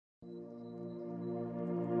¿Qué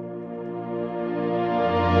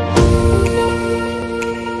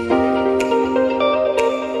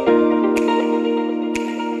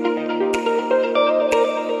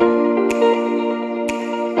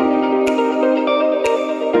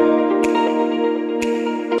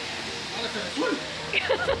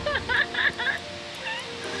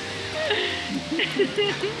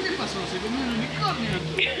le pasó? Se comió un unicornio.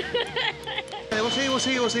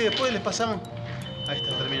 Vos seguí, después les pasamos. Ahí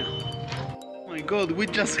está, terminó. Oh my god, we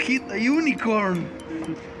just hit a unicorn!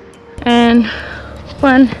 And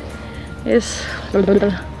one is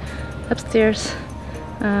upstairs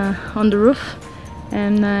on the roof,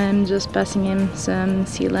 and I'm just passing him some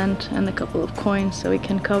sealant and a couple of coins so we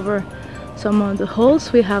can cover some of the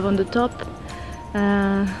holes we have on the top,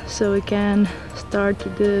 so we can start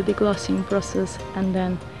the deglossing process and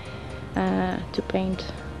then to paint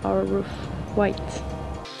our roof white.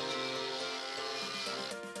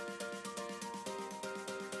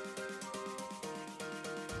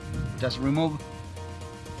 Just remove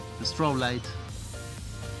the strobe light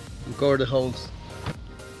and cover the holes.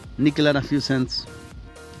 Nickel and a few cents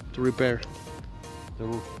to repair the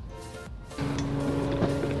roof.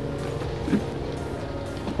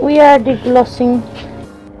 We are deglossing.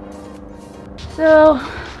 So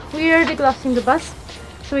we are deglossing the bus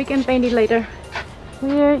so we can paint it later.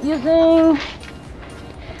 We are using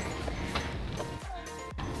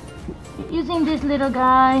this little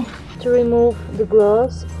guy to remove the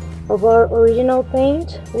gloss of our original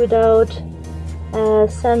paint without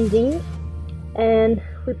sanding, and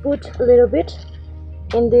we put a little bit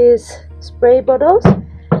in these spray bottles,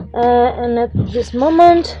 and at this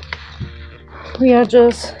moment we are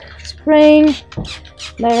just spraying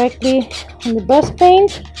directly on the bus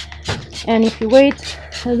paint, and if you wait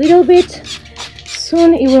a little bit,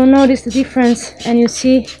 soon you will notice the difference and you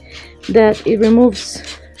see that it removes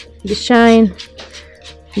the shine,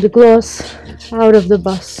 the gloss out of the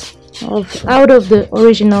bus, out of the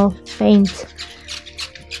original paint.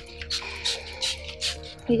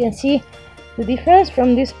 You can see the difference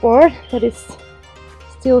from this part that is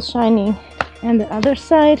still shining, and the other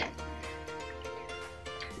side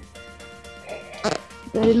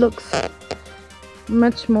that it looks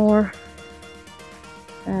much more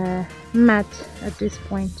matte at this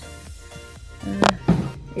point.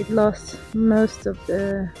 It lost most of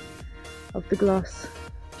the gloss.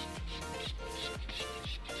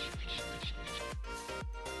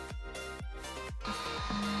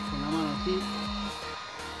 Con la mano así,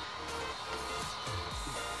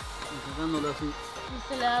 y sacándolo así. ¿Y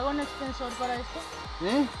se le haga un extensor para esto?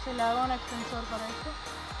 ¿Eh? ¿Se le haga un extensor para esto?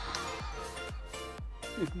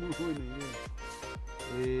 Es muy buena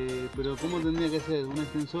idea. Pero ¿cómo tendría que ser? Un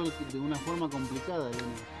extensor de una forma complicada,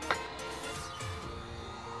 digamos.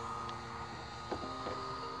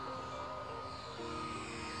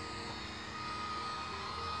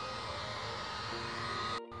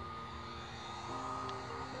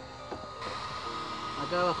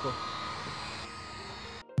 Acá abajo.